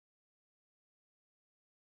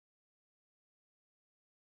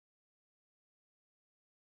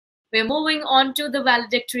We're moving on to the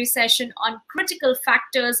valedictory session on critical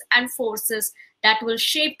factors and forces that will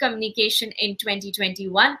shape communication in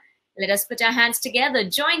 2021. Let us put our hands together.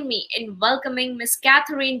 Join me in welcoming Ms.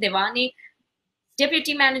 Catherine Devaney,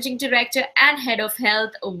 Deputy Managing Director and Head of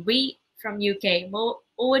Health, We from UK.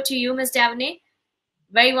 Over to you, Ms. Devaney.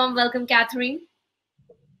 Very warm welcome, Catherine.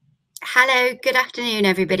 Hello, good afternoon,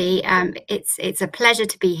 everybody. It's a pleasure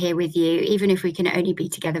to be here with you, even if we can only be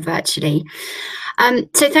together virtually.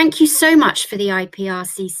 So thank you so much for the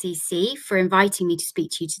IPRCCC for inviting me to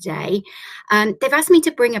speak to you today. They've asked me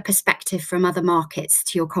to bring a perspective from other markets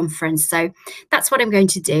to your conference, so that's what I'm going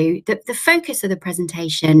to do. The focus of the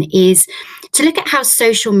presentation is to look at how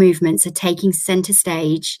social movements are taking centre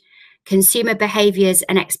stage. Consumer behaviours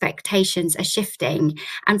and expectations are shifting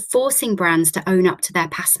and forcing brands to own up to their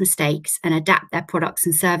past mistakes and adapt their products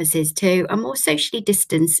and services to a more socially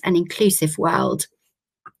distanced and inclusive world.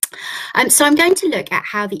 So I'm going to look at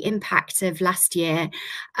how the impact of last year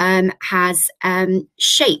has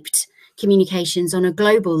shaped communications on a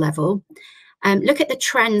global level. Look at the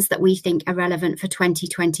trends that we think are relevant for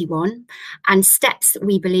 2021 and steps that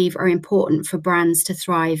we believe are important for brands to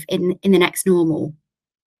thrive in the next normal.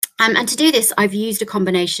 And to do this, I've used a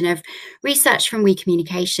combination of research from We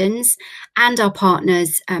Communications and our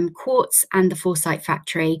partners, Quartz and the Foresight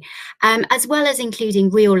Factory, as well as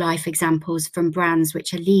including real-life examples from brands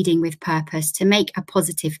which are leading with purpose to make a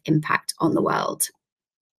positive impact on the world.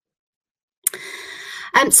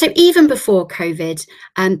 So even before COVID,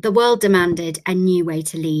 the world demanded a new way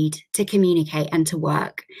to lead, to communicate and to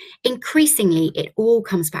work. Increasingly, it all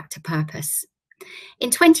comes back to purpose. In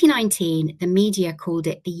 2019, the media called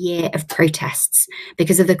it the year of protests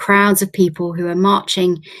because of the crowds of people who were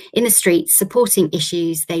marching in the streets supporting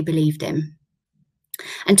issues they believed in.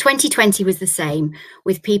 And 2020 was the same,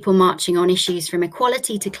 with people marching on issues from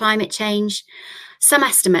equality to climate change. Some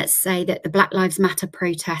estimates say that the Black Lives Matter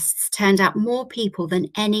protests turned out more people than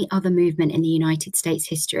any other movement in the United States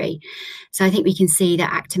history. So I think we can see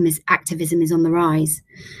that activism is on the rise.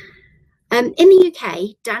 In the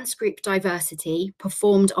UK, dance group Diversity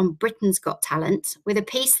performed on Britain's Got Talent with a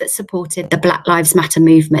piece that supported the Black Lives Matter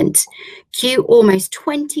movement. Cue almost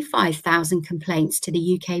 25,000 complaints to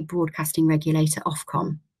the UK broadcasting regulator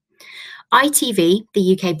Ofcom. ITV,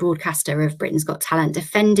 the UK broadcaster of Britain's Got Talent,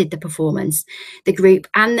 defended the performance, the group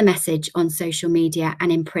and the message on social media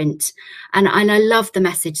and in print. And I love the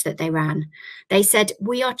message that they ran. They said,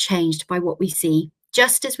 "We are changed by what we see,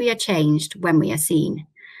 just as we are changed when we are seen."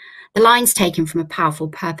 The line's taken from a powerful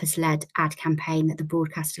purpose-led ad campaign that the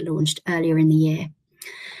broadcaster launched earlier in the year.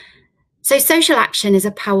 So social action is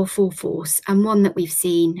a powerful force and one that we've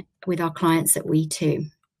seen with our clients at We too.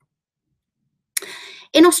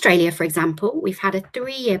 In Australia, for example, we've had a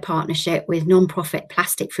 3-year partnership with non-profit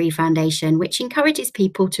Plastic Free Foundation, which encourages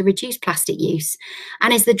people to reduce plastic use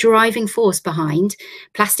and is the driving force behind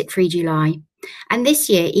Plastic Free July. And this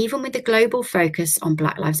year, even with the global focus on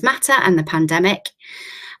Black Lives Matter and the pandemic,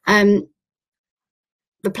 the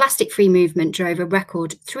plastic-free movement drove a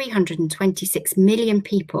record 326 million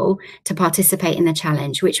people to participate in the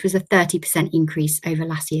challenge, which was a 30% increase over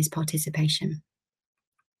last year's participation.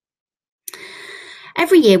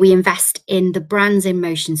 Every year we invest in the Brands in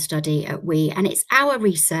Motion study at We, and it's our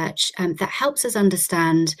research that helps us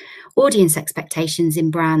understand audience expectations in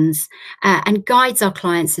brands and guides our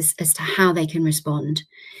clients as to how they can respond.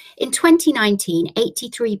 In 2019,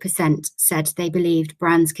 83% said they believed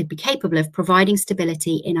brands could be capable of providing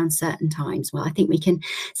stability in uncertain times. Well, I think we can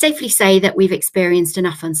safely say that we've experienced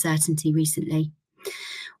enough uncertainty recently.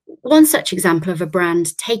 One such example of a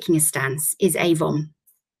brand taking a stance is Avon.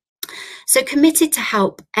 So committed to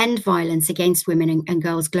help end violence against women and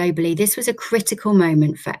girls globally, this was a critical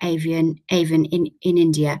moment for Avon in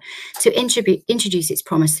India to introduce its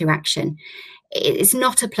promise through action. It's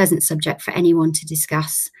not a pleasant subject for anyone to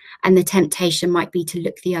discuss, and the temptation might be to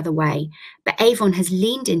look the other way. But Avon has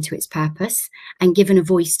leaned into its purpose and given a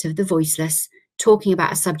voice to the voiceless, talking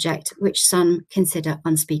about a subject which some consider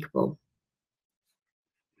unspeakable.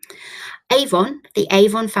 Avon, the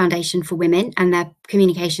Avon Foundation for Women and their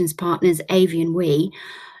communications partners, Avi and We,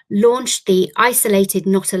 launched the Isolated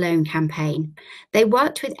Not Alone campaign. They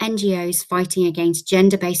worked with NGOs fighting against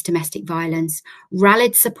gender-based domestic violence,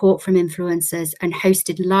 rallied support from influencers, and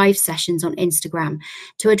hosted live sessions on Instagram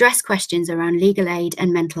to address questions around legal aid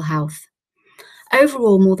and mental health.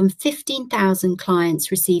 Overall, more than 15,000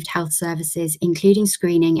 clients received health services, including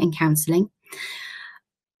screening and counselling.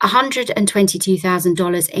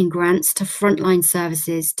 $122,000 in grants to frontline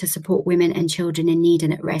services to support women and children in need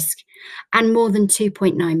and at risk, and more than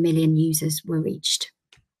 2.9 million users were reached.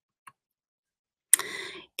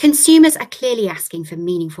 Consumers are clearly asking for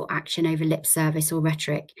meaningful action over lip service or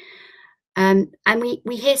rhetoric. And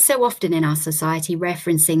we hear so often in our society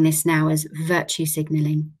referencing this now as virtue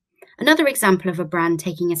signalling. Another example of a brand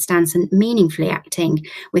taking a stance and meaningfully acting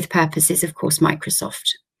with purpose is, of course, Microsoft.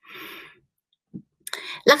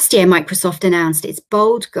 Last year, Microsoft announced its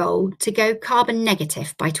bold goal to go carbon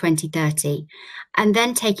negative by 2030, and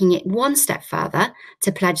then taking it one step further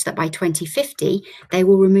to pledge that by 2050, they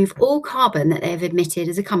will remove all carbon that they have emitted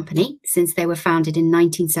as a company since they were founded in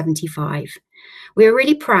 1975. We are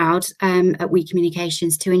really proud at We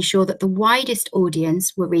Communications to ensure that the widest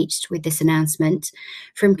audience were reached with this announcement,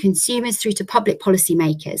 from consumers through to public policy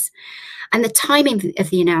makers. And the timing of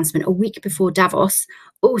the announcement, a week before Davos,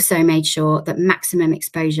 also made sure that maximum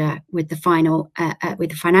exposure with the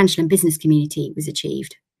financial and business community was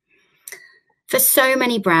achieved. For so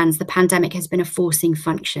many brands, the pandemic has been a forcing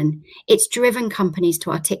function. It's driven companies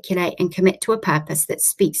to articulate and commit to a purpose that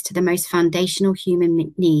speaks to the most foundational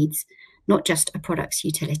human needs, not just a product's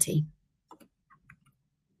utility.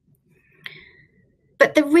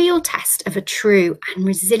 But the real test of a true and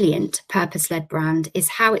resilient purpose-led brand is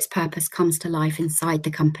how its purpose comes to life inside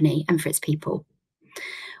the company and for its people.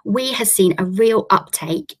 We have seen a real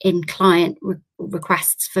uptake in client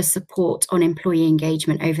requests for support on employee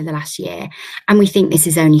engagement over the last year, and we think this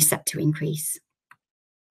is only set to increase.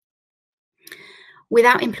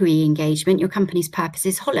 Without employee engagement, your company's purpose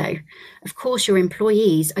is hollow. Of course, your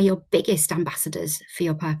employees are your biggest ambassadors for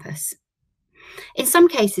your purpose. In some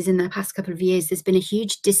cases, in the past couple of years, there's been a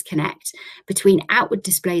huge disconnect between outward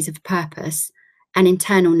displays of purpose and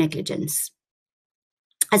internal negligence.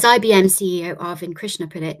 As IBM CEO Arvind Krishna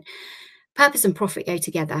put it, purpose and profit go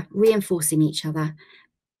together, reinforcing each other.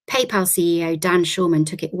 PayPal CEO Dan Schulman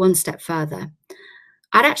took it one step further.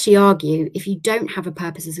 I'd actually argue if you don't have a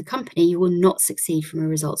purpose as a company, you will not succeed from a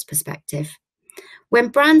results perspective. When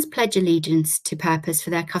brands pledge allegiance to purpose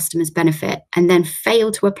for their customers' benefit and then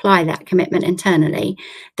fail to apply that commitment internally,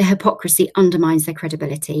 the hypocrisy undermines their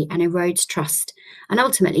credibility and erodes trust and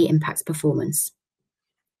ultimately impacts performance.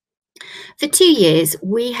 For 2 years,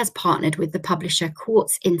 We has partnered with the publisher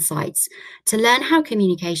Quartz Insights to learn how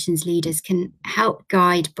communications leaders can help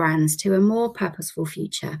guide brands to a more purposeful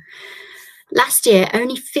future. Last year,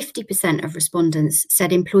 only 50% of respondents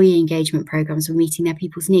said employee engagement programs were meeting their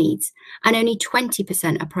people's needs, and only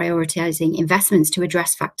 20% are prioritizing investments to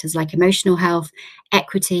address factors like emotional health,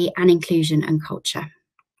 equity, and inclusion and culture.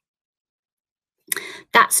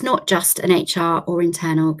 That's not just an HR or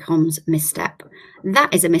internal comms misstep.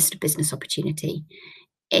 That is a missed business opportunity.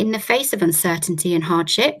 In the face of uncertainty and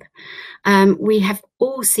hardship, we have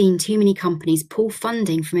all seen too many companies pull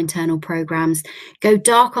funding from internal programs, go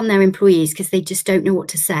dark on their employees because they just don't know what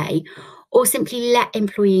to say, or simply let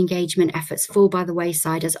employee engagement efforts fall by the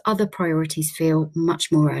wayside as other priorities feel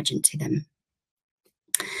much more urgent to them.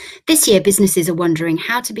 This year, businesses are wondering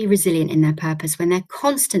how to be resilient in their purpose when they're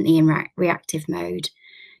constantly in reactive mode,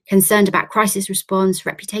 concerned about crisis response,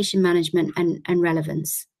 reputation management, and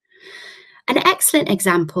relevance. An excellent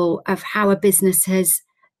example of how a business has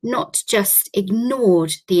not just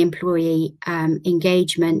ignored the employee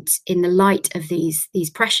engagement in the light of these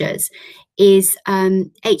pressures is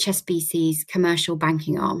HSBC's commercial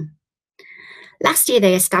banking arm. Last year,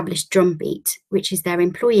 they established Drumbeat, which is their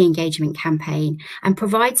employee engagement campaign and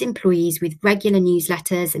provides employees with regular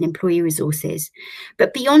newsletters and employee resources.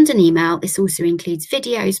 But beyond an email, this also includes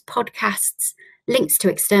videos, podcasts, links to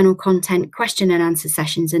external content, question and answer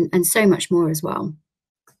sessions, and so much more as well.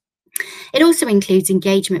 It also includes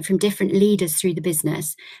engagement from different leaders through the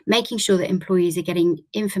business, making sure that employees are getting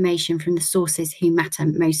information from the sources who matter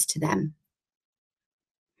most to them.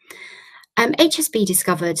 HSB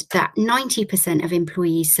discovered that 90% of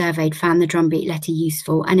employees surveyed found the Drumbeat letter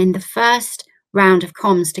useful, and in the first round of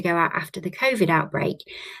comms to go out after the COVID outbreak,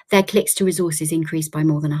 their clicks to resources increased by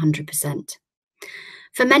more than 100%.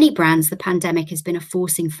 For many brands, the pandemic has been a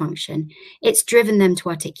forcing function. It's driven them to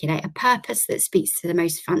articulate a purpose that speaks to the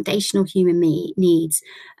most foundational human needs,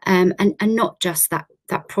 and not just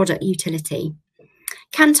that product utility.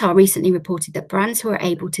 Kantar recently reported that brands who are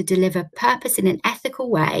able to deliver purpose in an ethical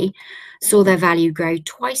way saw their value grow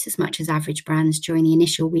twice as much as average brands during the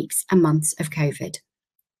initial weeks and months of COVID.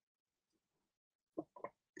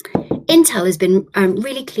 Intel has been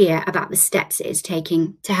really clear about the steps it is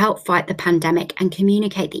taking to help fight the pandemic and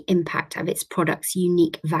communicate the impact of its product's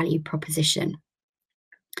unique value proposition.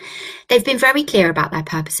 They've been very clear about their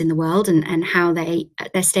purpose in the world and how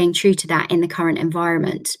they're staying true to that in the current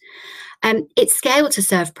environment. Its Scale to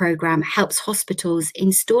Serve programme helps hospitals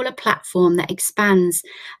install a platform that expands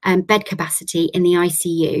bed capacity in the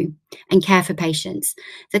ICU and care for patients.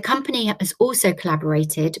 The company has also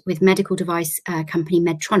collaborated with medical device company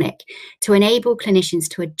Medtronic to enable clinicians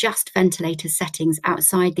to adjust ventilator settings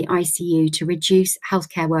outside the ICU to reduce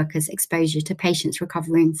healthcare workers' exposure to patients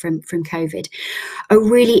recovering from COVID. A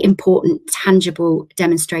really important, tangible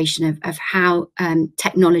demonstration of how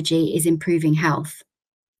technology is improving health.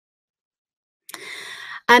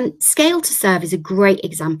 Scale to Serve is a great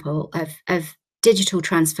example of digital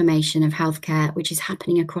transformation of healthcare, which is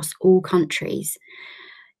happening across all countries.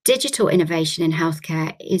 Digital innovation in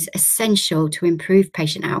healthcare is essential to improve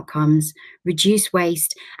patient outcomes, reduce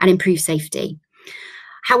waste, and improve safety.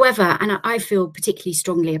 However, and I feel particularly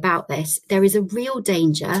strongly about this, there is a real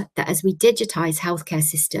danger that as we digitise healthcare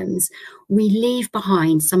systems, we leave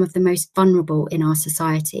behind some of the most vulnerable in our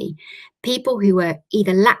society. People who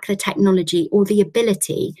either lack the technology or the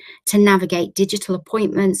ability to navigate digital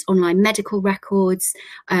appointments, online medical records,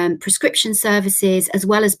 prescription services, as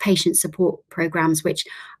well as patient support programmes, which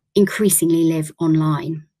increasingly live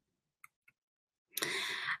online.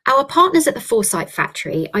 Our partners at the Foresight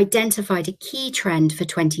Factory identified a key trend for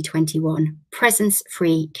 2021,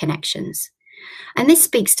 presence-free connections. And this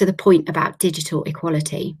speaks to the point about digital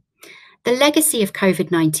equality. The legacy of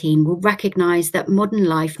COVID-19 will recognise that modern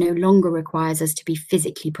life no longer requires us to be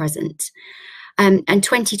physically present. And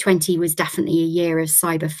 2020 was definitely a year of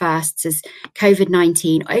cyber firsts as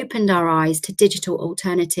COVID-19 opened our eyes to digital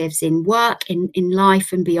alternatives in work, in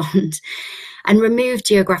life and beyond, and removed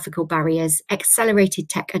geographical barriers, accelerated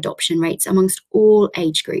tech adoption rates amongst all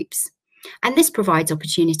age groups. And this provides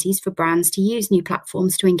opportunities for brands to use new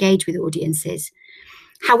platforms to engage with audiences.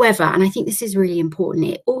 However, and I think this is really important,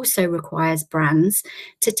 it also requires brands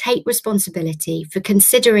to take responsibility for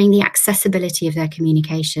considering the accessibility of their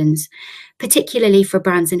communications, particularly for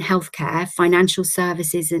brands in healthcare, financial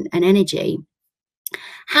services, and energy.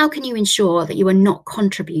 How can you ensure that you are not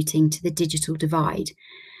contributing to the digital divide?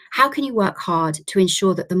 How can you work hard to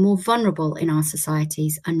ensure that the more vulnerable in our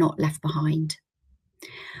societies are not left behind?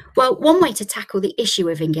 Well, one way to tackle the issue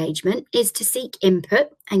of engagement is to seek input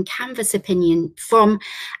and canvass opinion from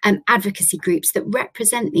advocacy groups that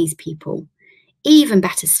represent these people. Even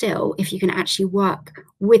better still, if you can actually work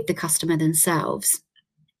with the customer themselves.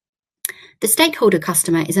 The stakeholder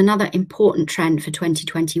customer is another important trend for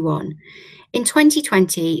 2021. In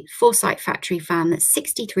 2020, Foresight Factory found that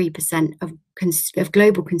 63% of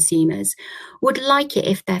global consumers would like it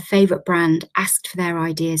if their favourite brand asked for their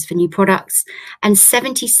ideas for new products, and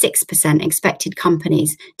 76% expected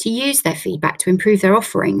companies to use their feedback to improve their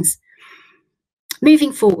offerings.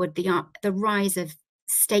 Moving forward, the rise of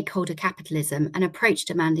stakeholder capitalism, an approach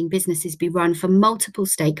demanding businesses be run for multiple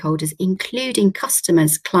stakeholders, including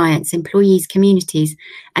customers, clients, employees, communities,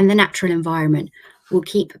 and the natural environment, will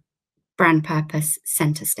keep brand purpose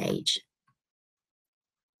centre stage.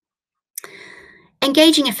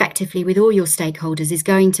 Engaging effectively with all your stakeholders is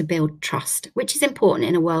going to build trust, which is important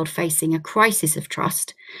in a world facing a crisis of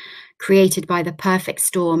trust created by the perfect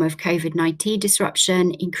storm of COVID-19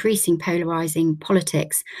 disruption, increasing polarising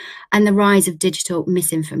politics, and the rise of digital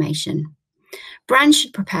misinformation. Brands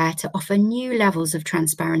should prepare to offer new levels of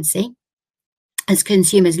transparency as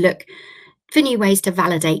consumers look for new ways to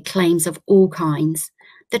validate claims of all kinds.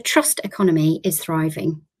 The trust economy is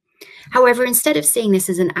thriving. However, instead of seeing this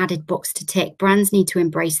as an added box to tick, brands need to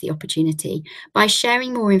embrace the opportunity by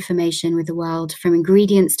sharing more information with the world, from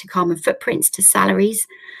ingredients to carbon footprints to salaries.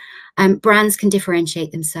 Brands can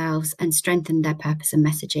differentiate themselves and strengthen their purpose and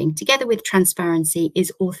messaging. Together with transparency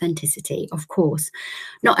is authenticity, of course.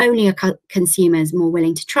 Not only are consumers more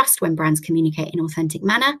willing to trust when brands communicate in an authentic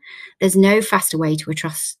manner, there's no faster way to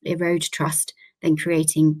erode trust than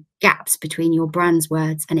creating gaps between your brand's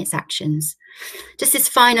words and its actions. Just this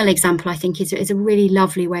final example, I think, is a really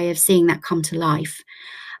lovely way of seeing that come to life.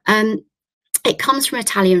 It comes from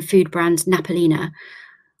Italian food brand Napolina.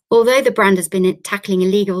 Although the brand has been tackling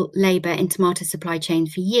illegal labour in tomato supply chain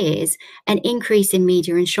for years, an increase in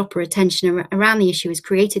media and shopper attention around the issue has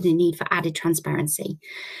created a need for added transparency.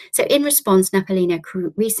 So in response, Napolina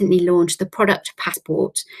recently launched the Product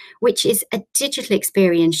Passport, which is a digital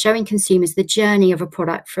experience showing consumers the journey of a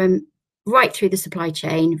product from right through the supply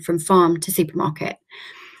chain, from farm to supermarket.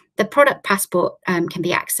 The product passport can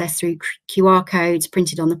be accessed through QR codes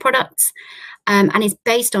printed on the products, and is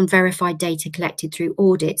based on verified data collected through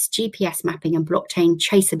audits, GPS mapping and blockchain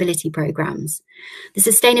traceability programs. The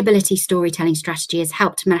sustainability storytelling strategy has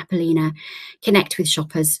helped Mapalina connect with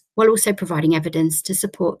shoppers while also providing evidence to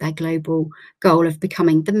support their global goal of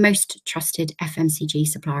becoming the most trusted FMCG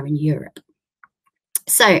supplier in Europe.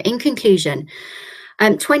 So in conclusion,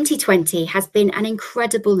 2020 has been an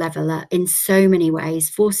incredible leveller in so many ways,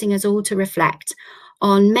 forcing us all to reflect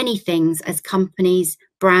on many things as companies,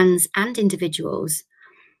 brands and individuals,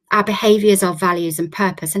 our behaviours, our values and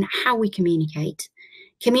purpose, and how we communicate.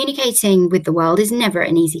 Communicating with the world is never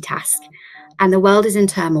an easy task, and the world is in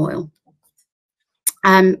turmoil,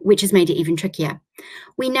 which has made it even trickier.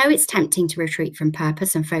 We know it's tempting to retreat from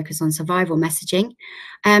purpose and focus on survival messaging,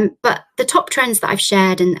 but the top trends that I've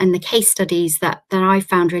shared and the case studies that I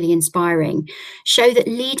found really inspiring show that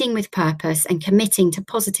leading with purpose and committing to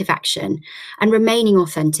positive action and remaining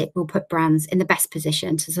authentic will put brands in the best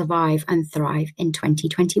position to survive and thrive in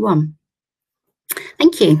 2021.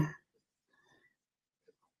 Thank you.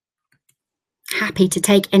 Happy to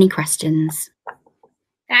take any questions.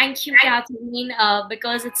 Thank you, Kathleen.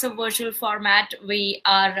 Because it's a virtual format, we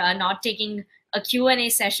are not taking a Q&A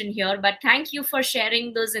session here, but thank you for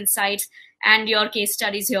sharing those insights and your case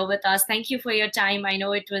studies here with us. Thank you for your time. I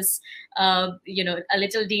know it was, a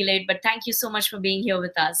little delayed, but thank you so much for being here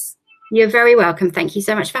with us. You're very welcome. Thank you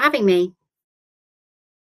so much for having me.